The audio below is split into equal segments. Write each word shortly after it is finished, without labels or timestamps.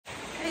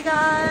Hey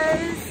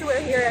guys,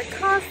 we're here at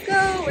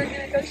Costco. We're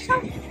gonna go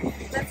shop.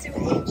 Let's do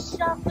a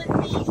shop with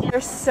me.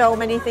 There's so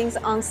many things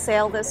on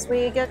sale this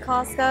week at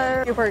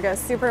Costco. Super good,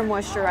 super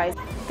moisturized.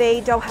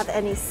 They don't have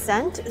any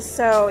scent,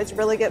 so it's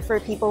really good for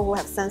people who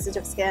have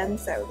sensitive skin.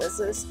 So this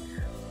is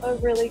a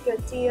really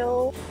good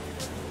deal.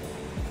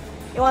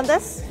 You want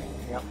this?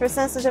 Yep. For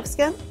sensitive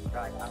skin?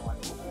 Right, I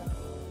want it.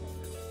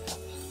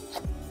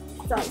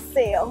 It's on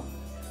sale.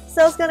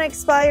 Sale's gonna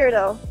expire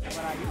though.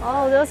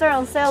 Oh, those are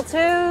on sale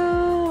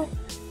too.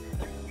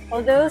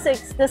 Well,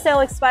 the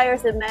sale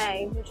expires in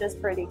May, which is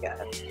pretty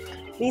good.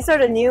 These are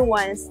the new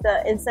ones,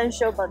 the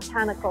essential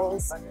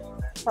botanicals.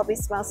 Probably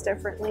smells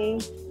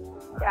differently.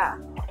 Yeah,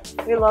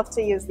 we love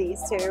to use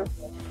these too.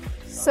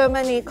 So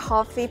many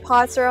coffee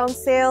pots are on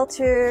sale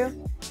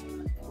too.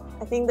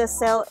 I think the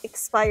sale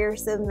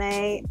expires in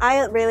May.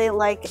 I really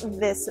like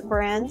this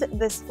brand,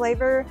 this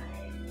flavor.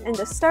 And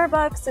the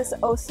Starbucks is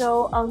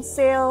also on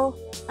sale.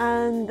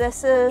 And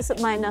this is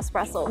my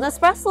Nespresso.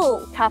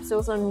 Nespresso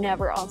capsules are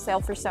never on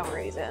sale for some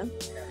reason.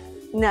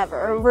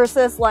 Never.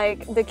 Versus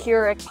like the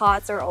Keurig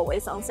pots are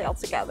always on sale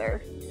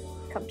together.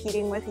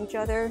 Competing with each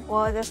other.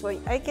 Well, that's what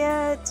I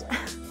get.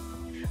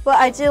 But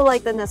I do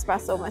like the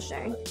Nespresso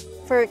machine.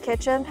 For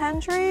kitchen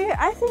pantry,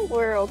 I think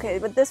we're okay.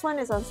 But this one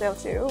is on sale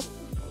too.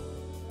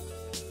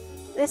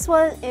 This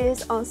one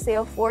is on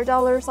sale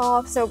 $4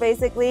 off. So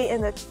basically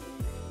in the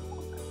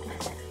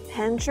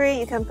pantry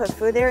you can put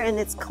food there and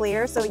it's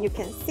clear so you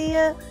can see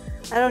it.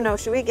 I don't know,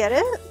 should we get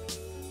it?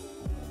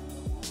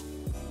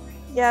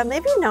 Yeah,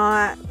 maybe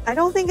not. I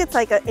don't think it's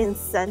like an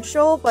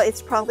essential, but it's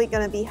probably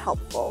gonna be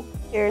helpful.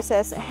 Here it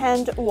says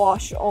hand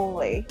wash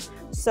only,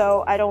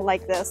 so I don't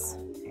like this.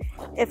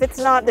 If it's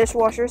not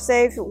dishwasher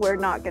safe, we're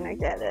not gonna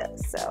get it,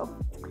 so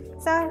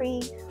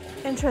sorry.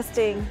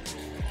 Interesting.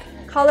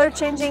 Color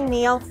changing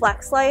neon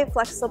flex light,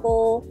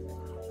 flexible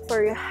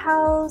for your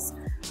house.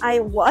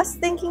 I was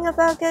thinking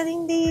about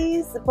getting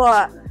these,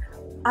 but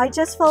I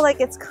just felt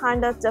like it's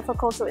kind of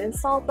difficult to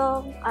install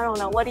them. I don't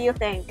know. What do you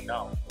think?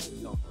 No.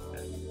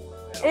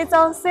 It's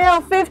on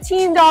sale,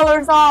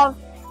 $15 off.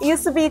 It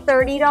used to be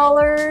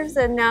 $30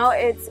 and now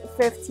it's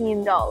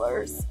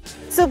 $15.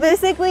 So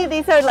basically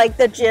these are like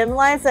the gym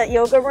lights at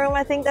yoga room.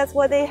 I think that's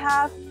what they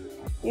have.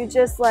 You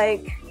just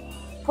like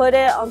put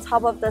it on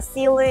top of the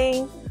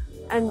ceiling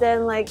and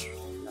then like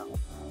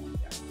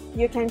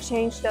you can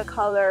change the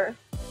color.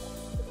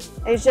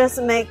 It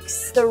just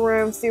makes the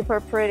room super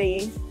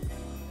pretty.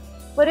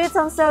 But it's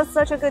on sale,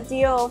 such a good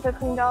deal,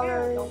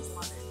 $15.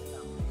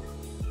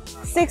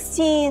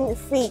 16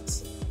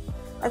 feet.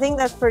 I think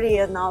that's pretty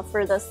enough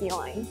for the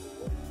ceiling.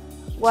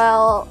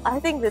 Well, I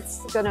think it's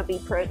gonna be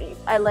pretty.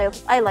 I like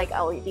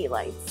LED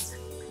lights.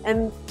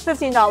 And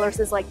 $15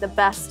 is like the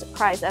best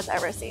price I've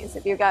ever seen. So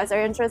if you guys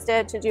are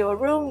interested to do a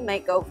room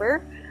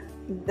makeover,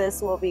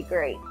 this will be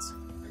great.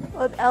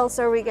 What else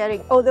are we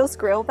getting? Oh, those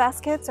grill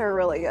baskets are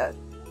really good.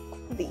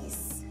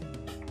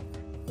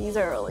 These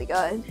are really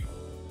good.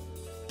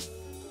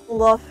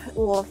 Love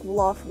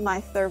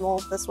my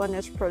thermal. This one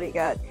is pretty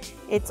good.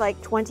 It's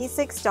like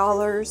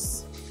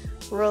 $26.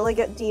 Really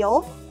good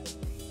deal.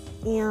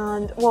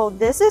 And well,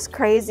 this is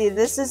crazy.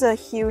 This is a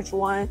huge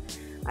one.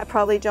 I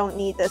probably don't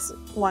need this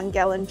 1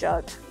 gallon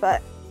jug,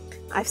 but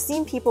I've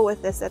seen people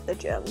with this at the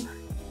gym.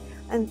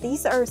 And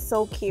these are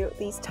so cute,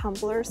 these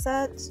tumbler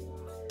sets.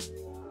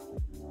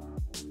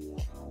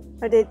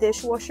 Are they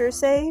dishwasher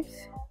safe?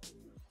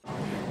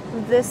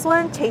 This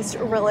one tastes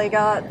really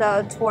good.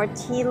 The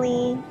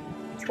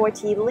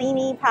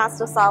tortellini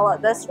pasta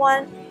salad. This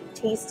one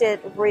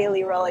tasted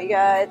really, really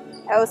good.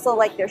 I also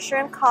like their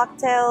shrimp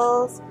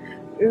cocktails.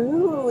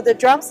 Ooh, the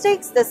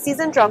drumsticks, the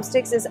seasoned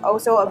drumsticks is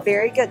also a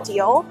very good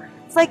deal.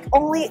 It's like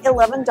only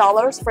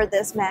 $11 for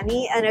this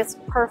many and it's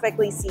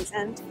perfectly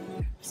seasoned.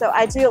 So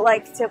I do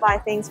like to buy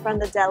things from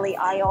the deli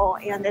aisle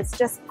and it's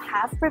just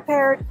half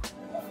prepared.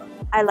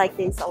 I like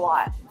these a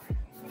lot.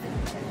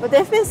 But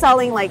they've been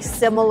selling like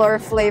similar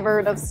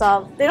flavored of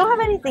stuff. They don't have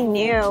anything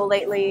new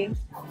lately.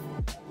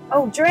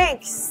 Oh,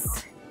 drinks.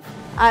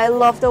 I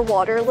love the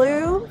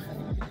Waterloo.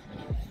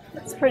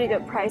 It's a pretty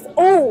good price.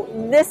 Oh,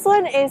 this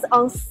one is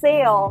on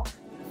sale.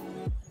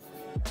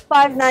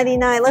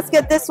 $5.99. Let's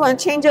get this one.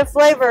 Change of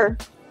flavor.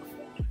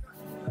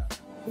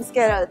 Let's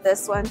get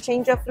this one.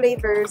 Change of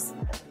flavors.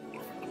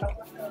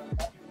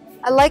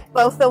 I like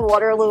both the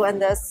Waterloo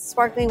and this.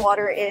 Sparkling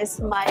water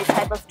is my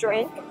type of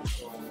drink.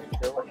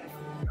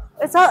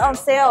 It's not on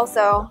sale,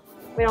 so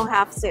we don't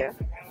have to.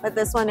 But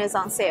this one is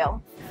on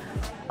sale.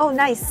 Oh,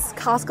 nice.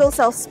 Costco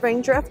sells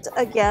Spring Drift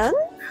again.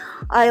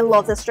 I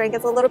love this drink.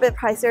 It's a little bit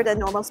pricier than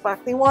normal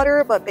sparkling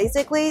water, but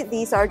basically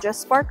these are just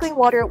sparkling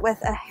water with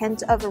a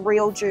hint of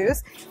real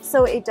juice.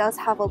 So it does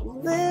have a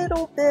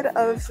little bit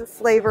of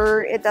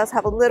flavor. It does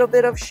have a little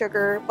bit of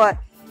sugar, but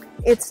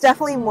it's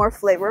definitely more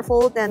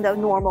flavorful than the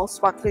normal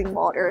sparkling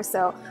water.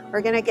 So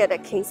we're gonna get a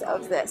case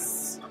of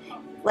this.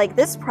 Like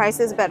this price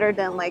is better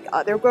than like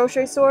other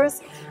grocery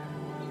stores.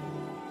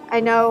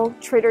 I know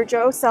Trader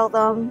Joe sell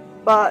them,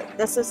 but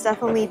this is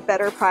definitely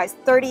better price.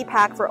 30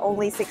 pack for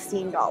only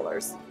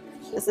 $16.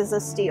 This is a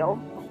steal.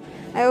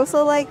 I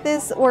also like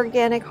this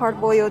organic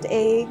hard-boiled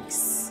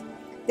eggs.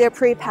 They're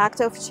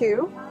pre-packed of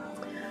 2.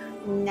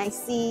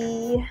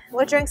 Nicey.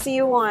 What drinks do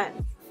you want?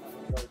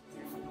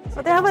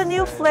 Oh, they have a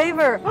new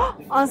flavor.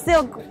 On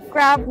sale,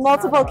 grab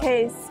multiple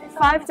case.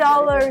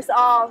 $5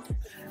 off.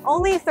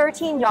 Only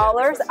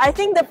 $13. I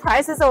think the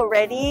price is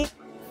already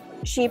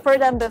cheaper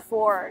than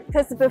before.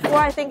 Because before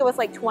I think it was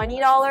like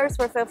 $20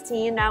 for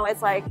 15. Now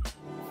it's like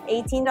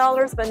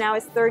 $18, but now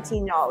it's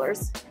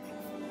 $13.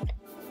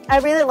 I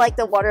really like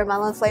the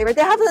watermelon flavor.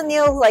 They have the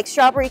new like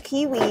strawberry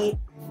kiwi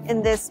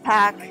in this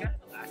pack.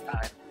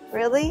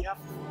 Really?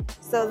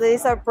 So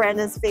these are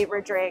Brandon's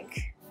favorite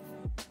drink.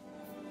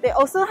 They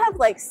also have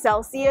like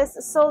Celsius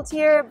sold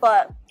here,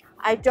 but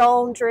I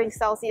don't drink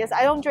Celsius.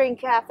 I don't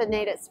drink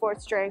caffeinated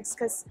sports drinks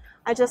because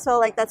I just feel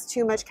like that's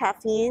too much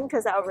caffeine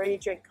because I already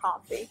drink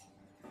coffee.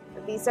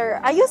 But these are,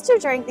 I used to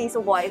drink these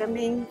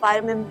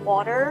vitamin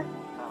water.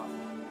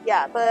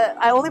 Yeah, but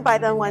I only buy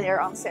them when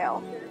they're on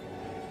sale.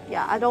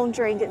 Yeah, I don't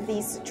drink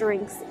these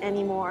drinks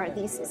anymore.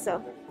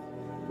 So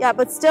yeah,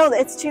 but still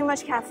it's too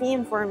much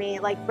caffeine for me,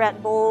 like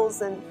Red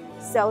Bulls and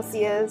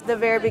Celsius, the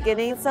very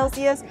beginning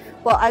Celsius.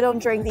 Well, I don't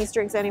drink these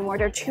drinks anymore.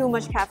 They're too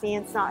much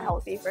caffeine. It's not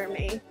healthy for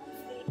me.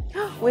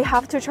 We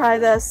have to try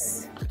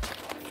this.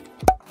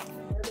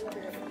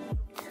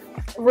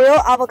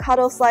 Real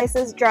avocado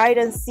slices, dried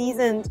and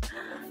seasoned.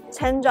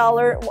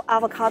 $10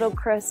 avocado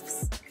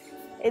crisps.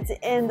 It's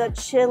in the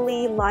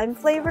chili lime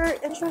flavor.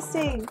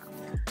 Interesting.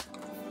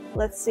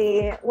 Let's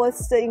see.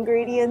 What's the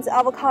ingredients?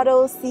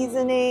 Avocado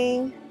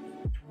seasoning.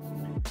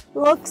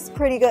 Looks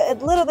pretty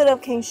good. A little bit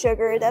of cane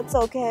sugar. That's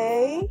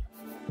okay.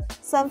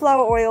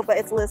 Sunflower oil, but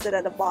it's listed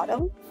at the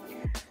bottom.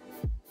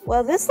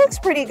 Well, this looks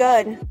pretty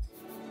good.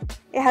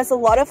 It has a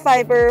lot of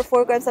fiber,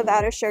 4 grams of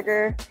added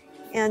sugar,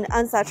 and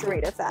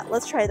unsaturated fat.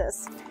 Let's try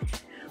this.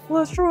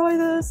 Let's try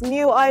this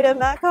new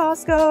item at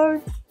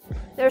Costco.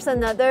 There's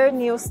another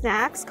new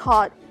snacks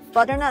called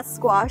butternut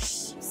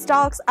squash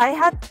stalks. I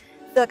had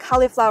the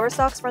cauliflower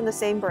stalks from the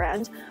same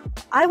brand.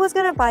 I was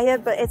gonna buy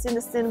it, but it's in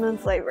the cinnamon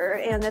flavor,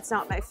 and it's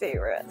not my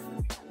favorite.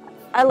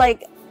 I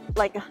like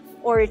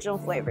original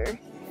flavor.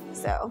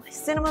 So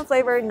cinnamon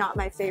flavor, not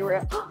my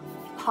favorite.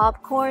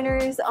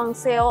 Popcorners on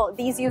sale.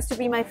 These used to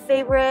be my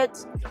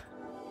favorite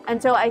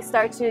until I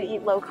start to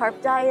eat low carb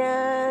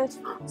diet.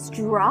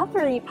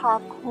 Strawberry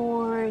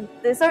popcorn.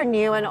 These are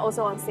new and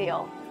also on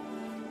sale.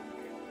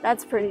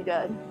 That's pretty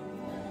good.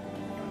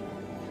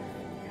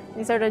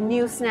 These are the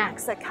new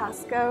snacks at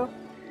Costco.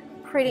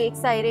 Pretty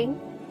exciting.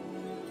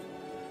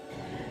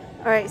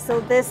 Alright, so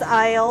this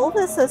aisle,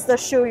 this is the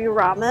shoyu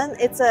ramen.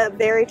 It's a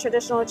very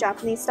traditional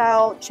Japanese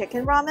style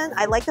chicken ramen.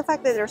 I like the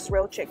fact that there's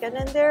real chicken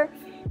in there.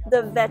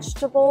 The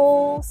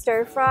vegetable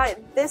stir fry,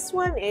 this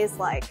one is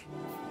like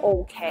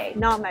okay,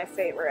 not my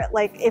favorite.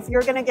 Like if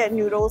you're gonna get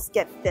noodles,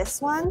 get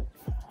this one.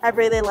 I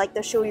really like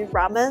the shoyu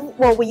ramen.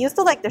 Well, we used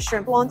to like the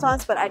shrimp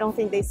wontons, but I don't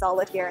think they sell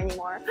it here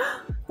anymore.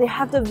 They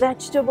have the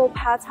vegetable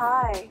pad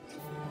thai.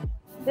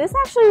 This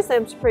actually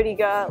seems pretty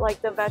good,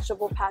 like the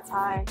vegetable pad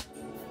thai.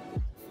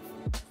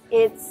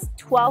 It's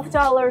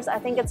 $12. I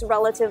think it's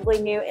relatively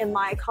new in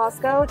my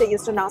Costco. They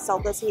used to not sell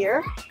this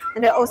here.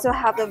 And they also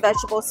have the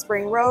vegetable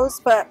spring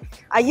rolls, but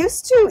I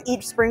used to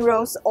eat spring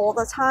rolls all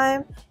the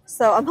time,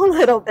 so I'm a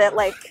little bit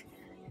like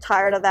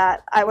tired of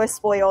that. I was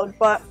spoiled,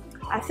 but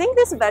I think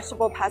this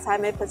vegetable pad thai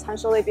may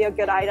potentially be a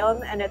good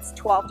item, and it's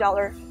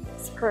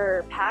 $12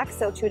 per pack,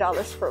 so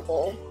 $2 per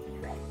bowl.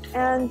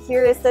 And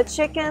here is the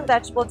chicken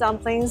vegetable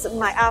dumplings,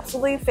 my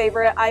absolute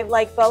favorite. I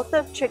like both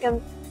the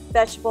chicken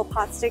vegetable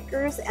pot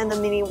stickers and the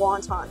mini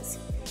wontons.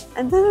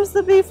 And then there's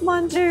the beef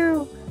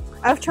mandu.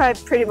 I've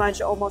tried pretty much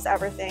almost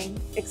everything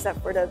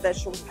except for the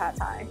vegetable pad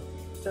thai.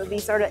 So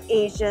these are the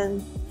Asian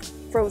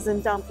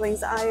frozen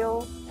dumplings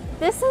aisle.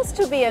 This seems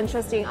to be an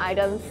interesting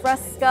item,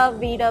 Fresca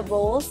Vita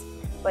bowls.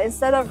 But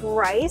instead of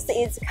rice,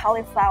 it's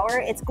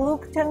cauliflower. It's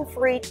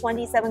gluten-free,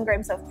 27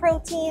 grams of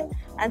protein,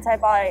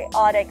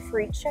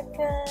 antibiotic-free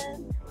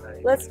chicken.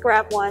 Let's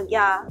grab one.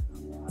 Yeah,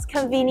 it's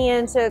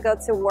convenient to go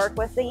to work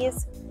with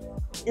these.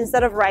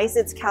 Instead of rice,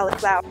 it's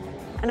cauliflower.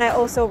 And I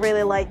also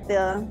really like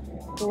the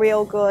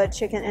real good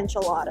chicken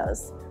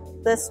enchiladas.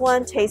 This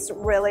one tastes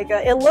really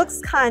good. It looks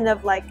kind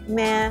of like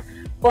meh,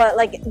 but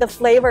like the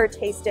flavor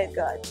tasted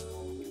good.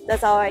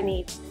 That's all I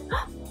need.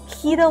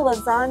 Keto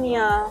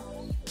lasagna.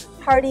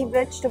 Hearty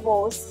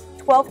vegetables,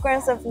 12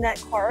 grams of net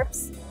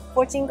carbs,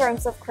 14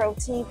 grams of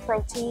protein,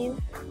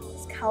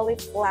 it's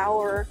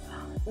cauliflower.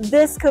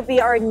 This could be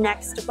our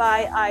next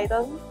buy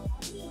item.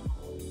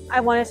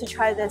 I wanted to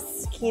try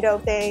this keto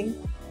thing.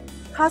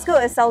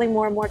 Costco is selling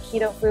more and more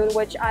keto food,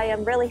 which I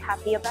am really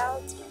happy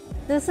about.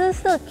 This is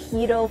the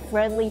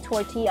keto-friendly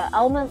tortilla,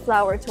 almond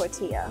flour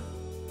tortilla.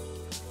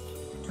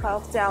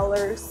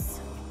 $12.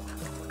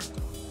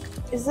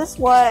 Is this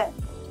what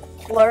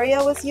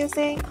Gloria was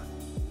using?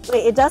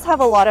 Wait, it does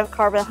have a lot of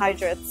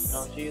carbohydrates.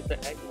 No, she used the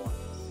egg one.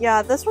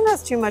 Yeah, this one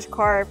has too much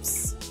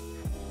carbs.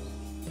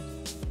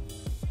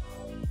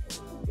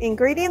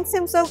 Ingredients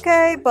seems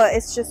okay, but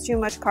it's just too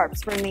much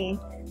carbs for me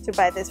to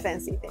buy this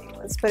fancy thing.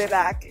 Let's put it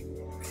back.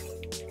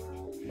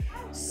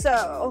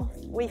 So,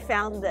 we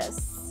found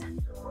this.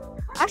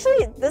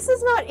 Actually, this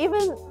is not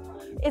even,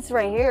 it's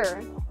right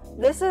here.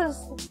 This is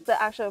the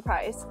actual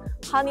price.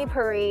 Honey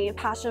Puri,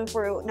 passion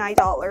fruit,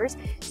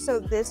 $9. So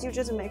this, you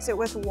just mix it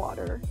with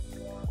water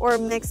or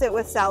mix it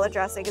with salad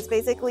dressing. It's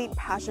basically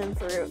passion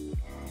fruit.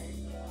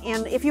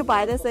 And if you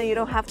buy this, then you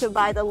don't have to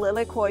buy the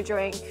Lyre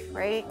drink,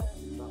 right?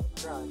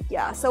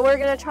 Yeah, so we're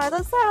gonna try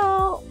this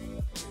out.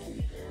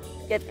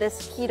 Get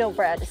this keto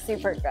bread,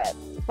 super good.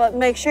 But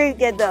make sure you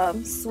get the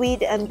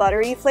sweet and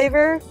buttery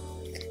flavor,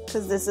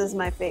 because this is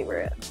my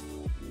favorite.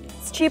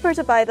 It's cheaper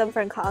to buy them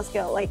from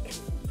Costco. Like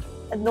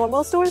at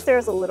normal stores,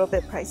 there's a little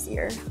bit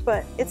pricier,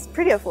 but it's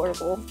pretty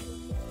affordable.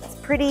 It's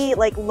pretty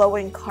like low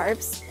in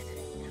carbs,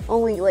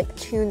 only like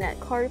 2 net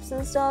carbs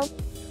and stuff.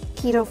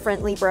 Keto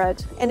friendly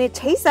bread, and it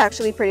tastes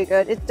actually pretty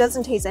good. It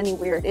doesn't taste any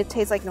weird. It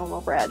tastes like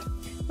normal bread.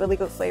 Really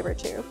good flavor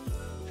too.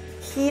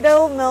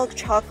 Keto milk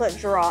chocolate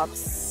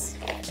drops.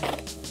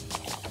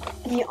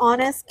 The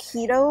Honest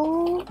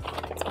Keto.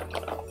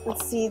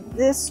 Let's see,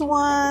 this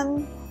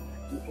one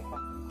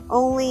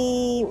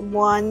only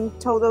 1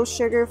 total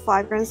sugar,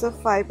 5 grams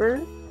of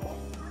fiber.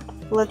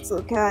 Let's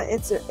look at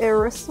it's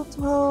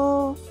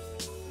Aristotle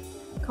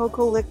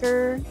cocoa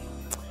liquor.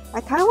 I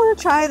kind of want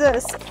to try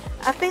this.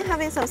 I've been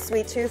having some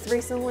sweet tooth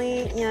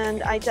recently,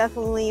 and I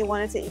definitely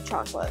wanted to eat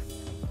chocolate.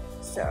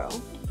 So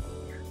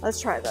let's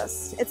try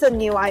this. It's a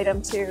new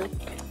item too.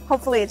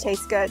 Hopefully it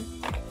tastes good.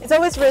 It's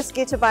always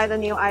risky to buy the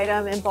new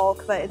item in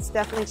bulk, but it's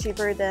definitely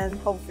cheaper than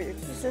Whole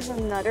Foods. This is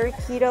another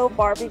keto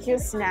barbecue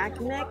snack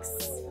mix,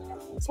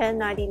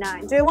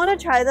 $10.99. Do you want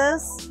to try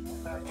this?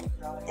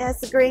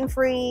 It's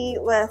grain-free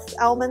with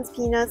almonds,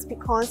 peanuts,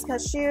 pecans,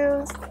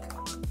 cashews.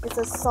 It's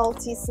a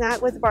salty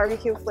snack with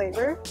barbecue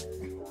flavor.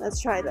 Let's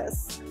try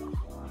this.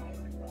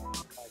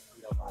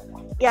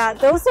 Yeah,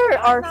 those are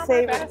our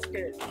favorite.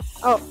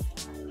 Oh.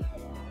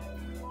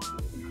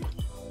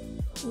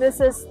 This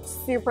is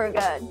super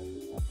good.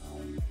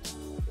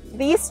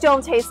 These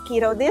don't taste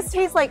keto. This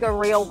tastes like a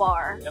real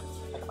bar. Yep.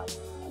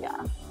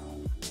 Yeah.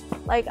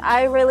 Like,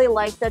 I really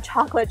like the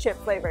chocolate chip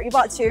flavor. You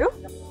bought 2?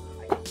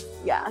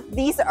 Yeah,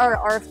 these are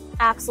our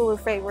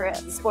absolute favorite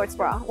sports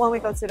bra when we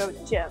go to the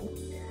gym.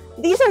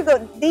 These are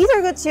good. These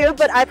are good too,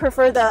 but I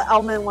prefer the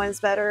almond ones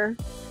better.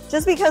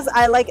 Just because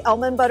I like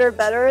almond butter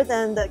better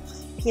than the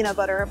peanut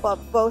butter, but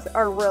both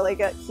are really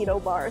good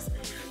keto bars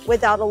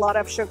without a lot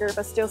of sugar,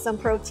 but still some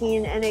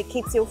protein, and it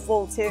keeps you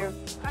full too.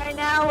 All right,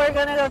 now we're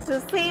gonna go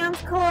to Sam's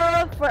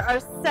Club for our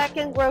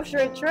second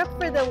grocery trip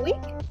for the week.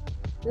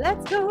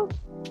 Let's go.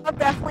 It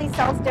definitely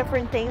sells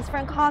different things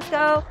from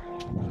Costco,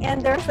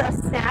 and there's a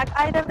snack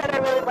item that I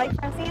really like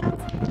from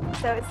Sam's,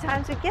 so it's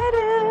time to get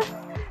it.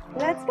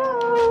 Let's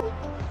go.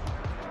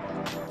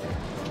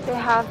 They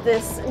have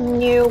this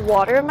new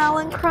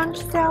watermelon crunch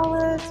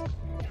salad.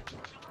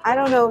 I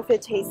don't know if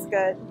it tastes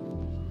good,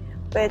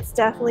 but it's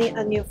definitely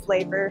a new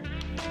flavor.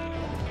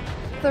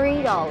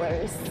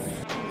 $3.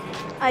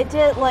 I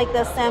did like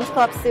the Sam's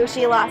Club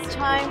sushi last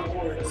time,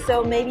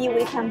 so maybe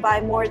we can buy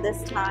more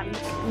this time.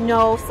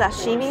 No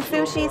sashimi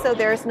sushi, so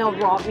there's no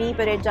raw meat,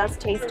 but it does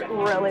taste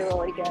really,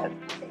 really good.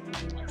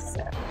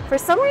 So, for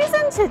some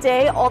reason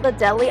today, all the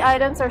deli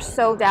items are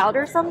sold out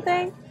or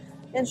something.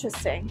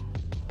 Interesting.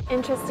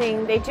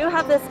 Interesting. They do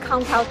have this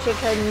Kung Pao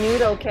chicken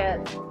noodle kit,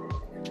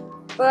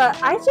 but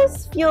I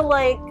just feel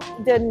like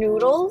the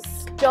noodles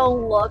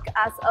don't look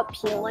as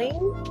appealing.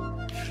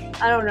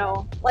 I don't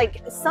know,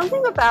 like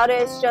something about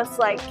it is just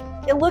like,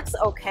 it looks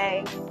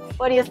okay.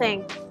 What do you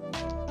think?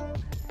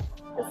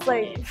 It's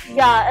like,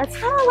 yeah, it's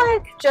kind of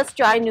like just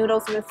dry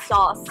noodles with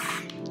sauce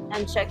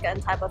and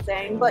chicken type of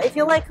thing. But if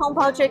you like Kung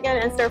Pao chicken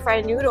and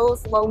stir-fried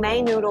noodles, lo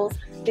mein noodles,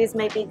 these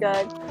may be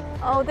good.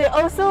 Oh, they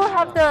also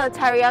have the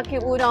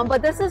teriyaki udon,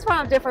 but this is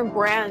from a different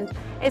brand.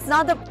 It's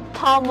not the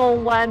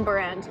Palmo One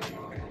brand.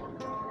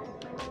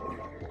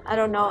 I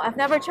don't know. I've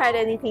never tried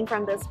anything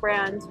from this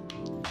brand.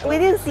 We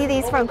didn't see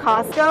these from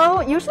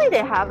Costco. Usually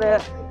they have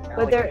it,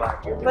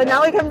 but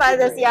now we can buy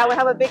this. Yeah, we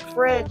have a big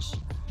fridge,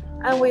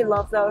 and we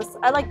love those.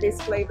 I like this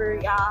flavor.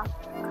 Yeah,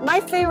 my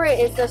favorite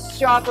is the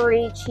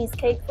strawberry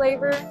cheesecake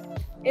flavor.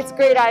 It's a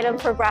great item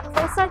for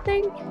breakfast, I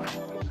think.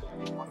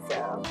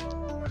 So,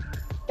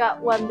 got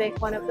one big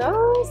one of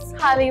those.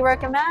 Highly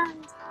recommend.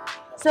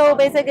 So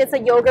basically, it's a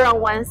yogurt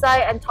on one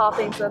side and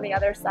toppings on the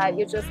other side.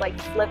 You just like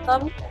flip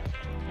them,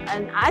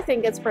 and I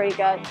think it's pretty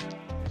good.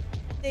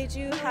 They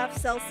do have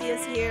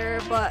Celsius here,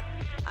 but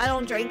I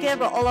don't drink it,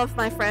 but all of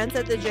my friends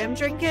at the gym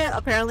drink it.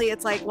 Apparently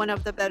it's like one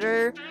of the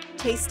better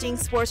tasting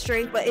sports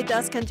drink, but it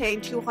does contain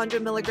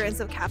 200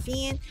 milligrams of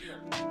caffeine,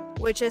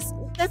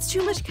 that's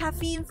too much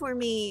caffeine for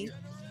me.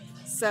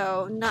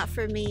 So not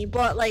for me,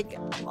 but like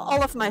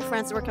all of my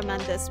friends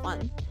recommend this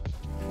one.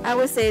 I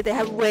would say they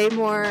have way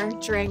more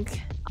drink.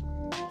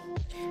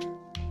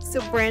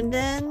 So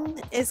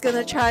Brandon is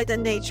gonna try the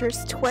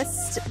Nature's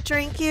Twist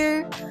drink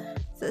here.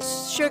 The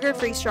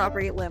sugar-free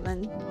strawberry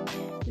lemon.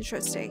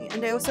 Interesting.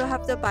 And they also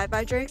have the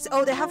bye-bye drinks.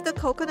 Oh, they have the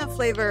coconut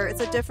flavor.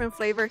 It's a different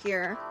flavor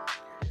here.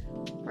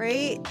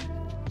 Right?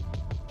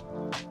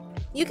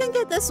 You can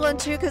get this one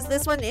too, because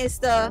this one is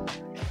the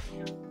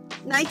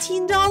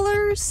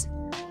 $19.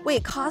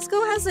 Wait,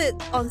 Costco has it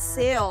on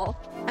sale.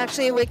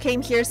 Actually, we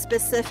came here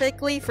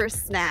specifically for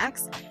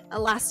snacks.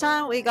 Last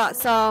time we got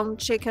some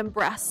chicken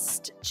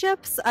breast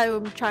chips.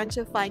 I'm trying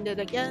to find it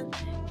again.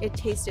 It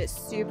tasted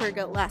super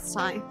good last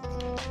time.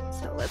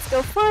 So let's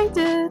go find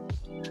it.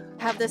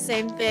 Have the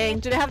same thing.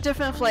 Do they have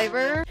different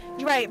flavor?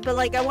 You're right, but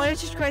like I wanted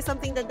to try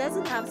something that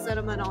doesn't have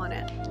cinnamon on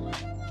it.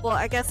 Well,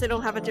 I guess they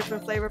don't have a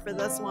different flavor for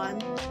this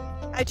one.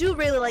 I do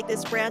really like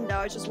this brand though.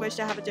 I just wish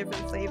they have a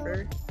different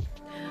flavor.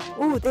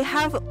 Ooh, they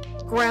have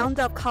ground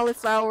up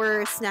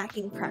cauliflower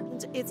snacking prep.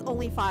 It's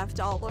only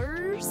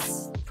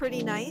 $5.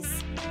 Pretty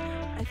nice.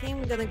 I think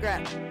I'm gonna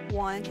grab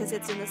one because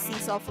it's in the sea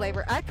salt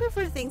flavor. I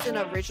prefer things in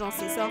the original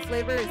sea salt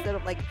flavor instead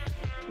of like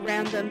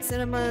random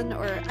cinnamon,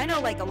 or I know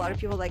like a lot of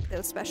people like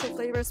those special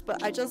flavors,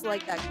 but I just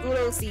like that good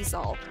old sea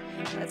salt.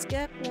 Let's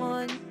get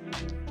one.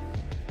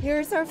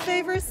 Here's our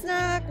favorite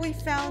snack. We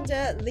found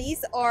it.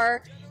 These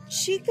are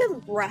chicken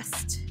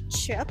breast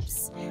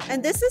chips,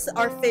 and this is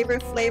our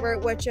favorite flavor,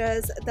 which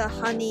is the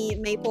honey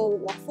maple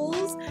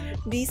waffles.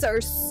 These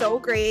are so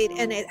great,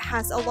 and it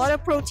has a lot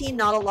of protein,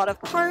 not a lot of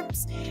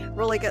carbs.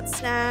 Really good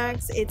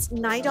snacks. It's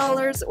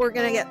 $9. We're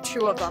gonna get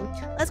 2 of them.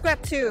 Let's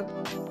grab 2,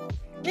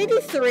 maybe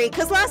 3,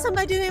 because last time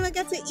I didn't even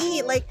get to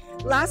eat. Like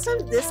last time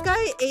this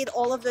guy ate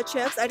all of the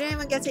chips. I didn't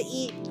even get to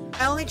eat.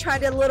 I only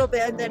tried it a little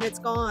bit and then it's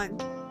gone.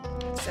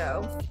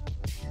 So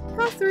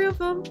got 3 of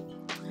them.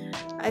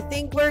 I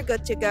think we're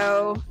good to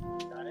go.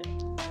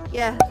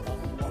 Yeah,